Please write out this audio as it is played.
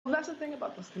that's the thing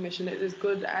about this commission. It is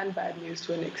good and bad news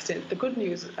to an extent. The good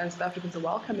news, and South Africans are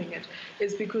welcoming it,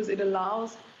 is because it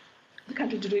allows the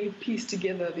country to really piece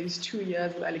together these 2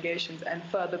 years of allegations and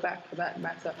further back for that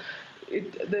matter.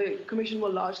 The Commission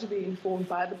will largely be informed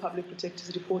by the Public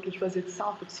Protector's report, which was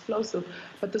itself explosive.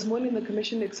 But this morning, the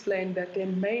Commission explained that their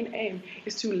main aim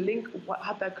is to link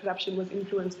how that corruption was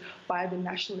influenced by the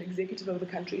national executive of the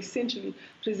country, essentially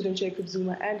President Jacob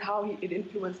Zuma, and how it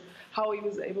influenced, how he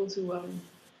was able to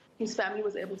his family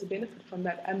was able to benefit from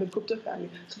that, and the Gupta family.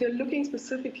 So they're looking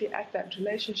specifically at that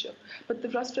relationship. But the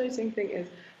frustrating thing is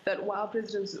that while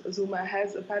President Zuma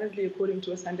has apparently, according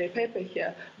to a Sunday paper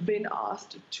here, been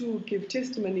asked to give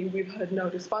testimony, we've heard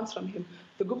no response from him.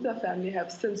 The Gupta family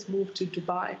have since moved to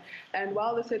Dubai. And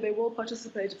while they say they will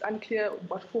participate, it's unclear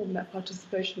what form that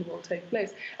participation will take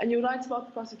place. And you're right about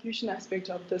the prosecution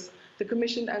aspect of this. The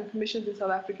Commission and commissions in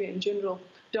South Africa in general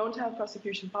don't have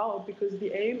prosecution power because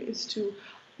the aim is to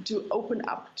open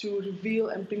up, to reveal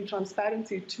and bring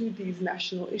transparency to these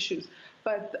national issues.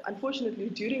 But unfortunately,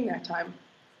 during that time,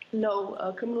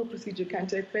 no criminal procedure can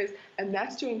take place, and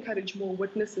that's to encourage more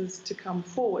witnesses to come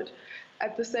forward.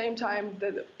 At the same time,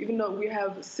 even though we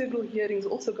have several hearings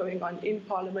also going on in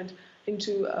Parliament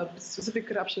into specific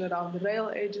corruption around the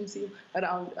rail agency,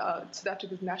 around South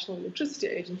Africa's National Electricity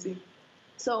Agency.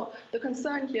 So the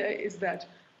concern here is that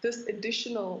this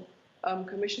additional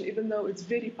commission, even though it's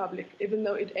very public, even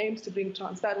though it aims to bring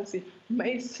transparency,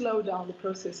 may slow down the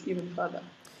process even further.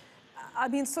 I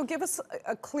mean, so give us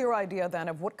a clear idea then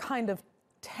of what kind of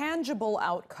tangible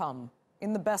outcome,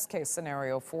 in the best case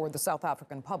scenario for the South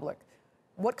African public,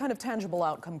 what kind of tangible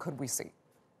outcome could we see?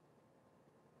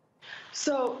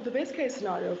 So the best case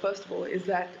scenario, first of all, is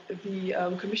that the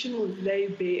commission will lay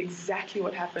bare exactly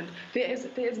what happened. There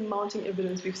is mounting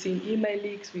evidence. We've seen email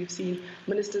leaks. We've seen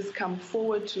ministers come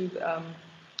forward to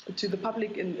the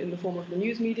public in the form of the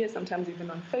news media, sometimes even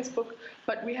on Facebook.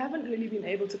 But we haven't really been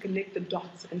able to connect the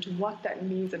dots into what that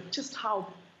means and just how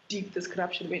deep this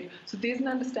corruption went. So there's an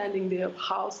understanding there of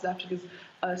how South Africa's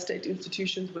state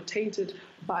institutions were tainted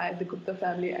by the Gupta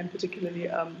family, and particularly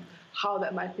how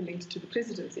that might be linked to the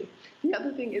presidency. The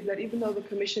other thing is that even though the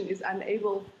commission is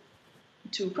unable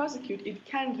to prosecute, it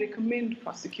can recommend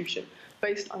prosecution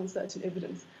based on certain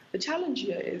evidence. The challenge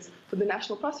here is for the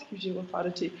National Prosecuting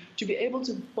Authority to be able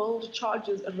to build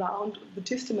charges around the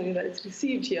testimony that it's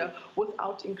received here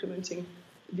without incrementing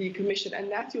the commission. And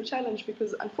that's your challenge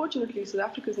because, unfortunately, South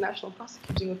Africa's National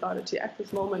Prosecuting Authority at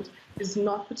this moment is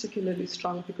not particularly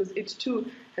strong because it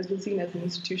too has been seen as an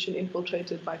institution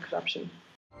infiltrated by corruption.